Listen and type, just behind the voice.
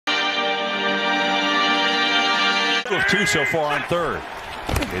With 2 so far on third.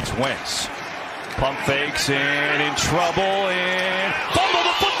 It's Wentz. Pump fakes and in trouble and fumble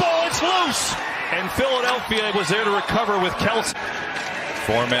the football. It's loose. And Philadelphia was there to recover with Kelsey.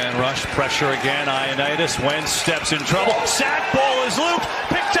 4-man rush, pressure again. Ioannidis. Wentz steps in trouble. Sack, ball is looped.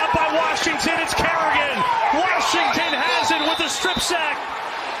 Picked up by Washington. It's Kerrigan. Washington has it with a strip sack.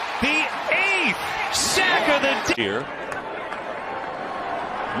 The 8th sack of the year.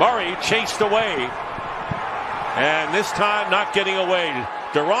 Murray chased away. And this time not getting away.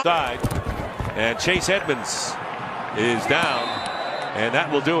 Durant side. And Chase Edmonds is down. And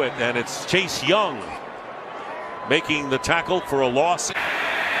that will do it. And it's Chase Young making the tackle for a loss.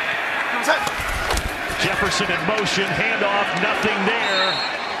 Jefferson in motion. Handoff. Nothing there.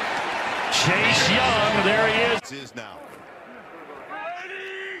 Chase Young. There he is now.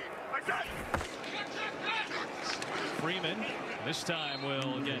 Freeman this time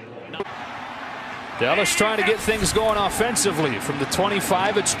will again. Dallas trying to get things going offensively. From the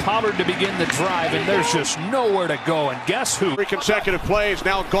 25, it's Pollard to begin the drive, and there's just nowhere to go. And guess who? 3 consecutive plays.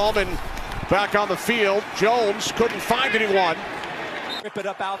 Now Gallman back on the field. Jones couldn't find anyone. Rip it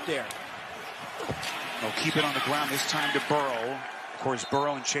up out there. They'll keep it on the ground this time to Burrow. Of course,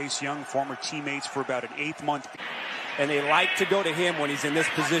 Burrow and Chase Young, former teammates for about an 8th month. And they like to go to him when he's in this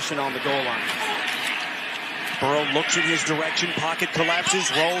position on the goal line. Burrow looks in his direction. Pocket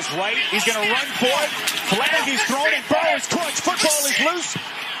collapses, rolls right. He's going to run for it. Flag is thrown, and Burrow is caught. Football is loose.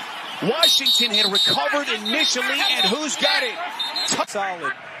 Washington had recovered initially, and who's got it?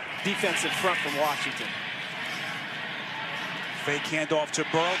 Solid defensive front from Washington. Fake handoff to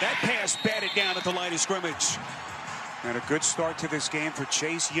Burrow. That pass batted down at the line of scrimmage. And a good start to this game for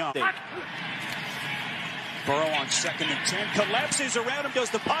Chase Young. Burrow on 2nd and 10. Collapses around him, goes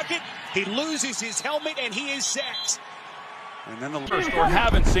the pocket. He loses his helmet, and he is sacked. And then the or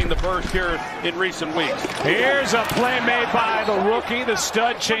haven't seen the burst here in recent weeks. Here's a play made by the rookie, the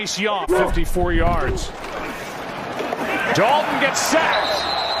stud Chase Young. 54 yards. Dalton gets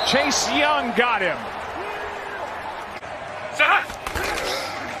sacked. Chase Young got him.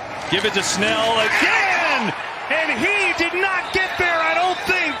 Give it to Snell again. And he did not get there, I don't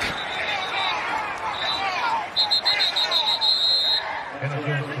think.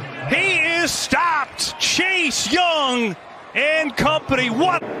 He is stopped. Chase Young and company.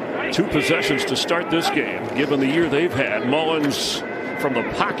 What? 2 possessions to start this game, given the year they've had. Mullins from the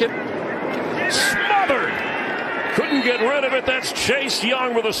pocket. Smothered. Couldn't get rid of it. That's Chase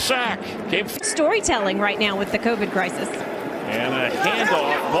Young with a sack. Storytelling right now with the COVID crisis. And a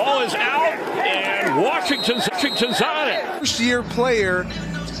handoff. Ball is out. And Washington's on it. First-year player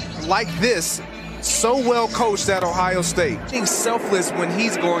like this, so well coached at Ohio State. Being selfless when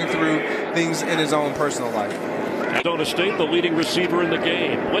he's going through things in his own personal life. Arizona State, the leading receiver in the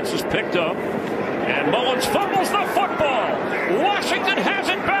game. Blitz is picked up. And Mullins fumbles the football. Washington has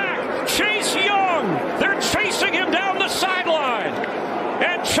it back. Chase Young. They're chasing him down the sideline.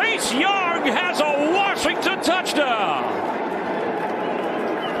 And Chase Young has a Washington touchdown.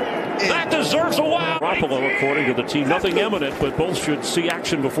 That deserves a wow. Garoppolo, according to the team, nothing imminent, but both should see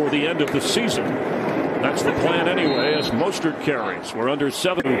action before the end of the season. That's the plan anyway, as Mostert carries. We're under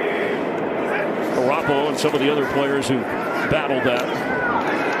 7. Garoppolo and some of the other players who battled that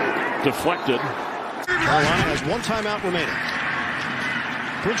deflected. Carolina has 1 timeout remaining.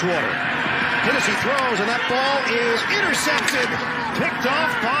 Bridgewater. Tennessee throws, and that ball is intercepted. Picked off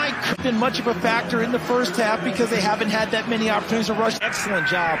by... Been much of a factor in the first half because they haven't had that many opportunities to rush. Excellent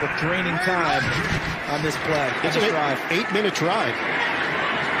job of draining time on this play. It's an 8-minute drive.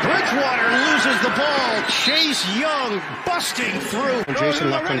 Bridgewater loses the ball. Chase Young busting through.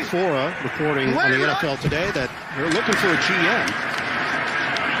 Jason LaConfora reporting on the NFL Today that they're looking for a GM.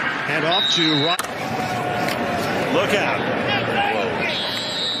 Hand off to Rock. Look out.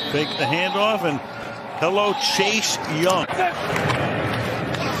 Take the handoff and hello, Chase Young.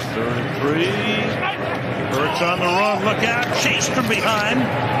 3rd and 3. Hurts on the run. Look out. Chased from behind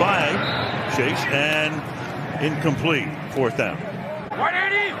by Chase and incomplete. 4th down.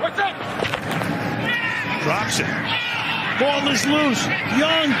 What's up? Drops it. Ball is loose.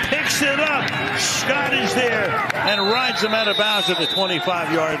 Young picks it up. Scott is there and rides him out of bounds at the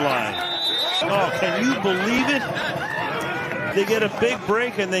 25-yard line. Oh, can you believe it? They get a big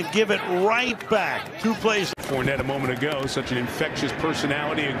break and they give it right back. 2 plays. Fournette a moment ago, such an infectious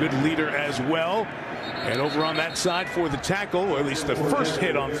personality, a good leader as well. And over on that side for the tackle, or at least the first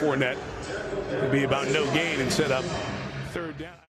hit on Fournette, would be about no gain and set up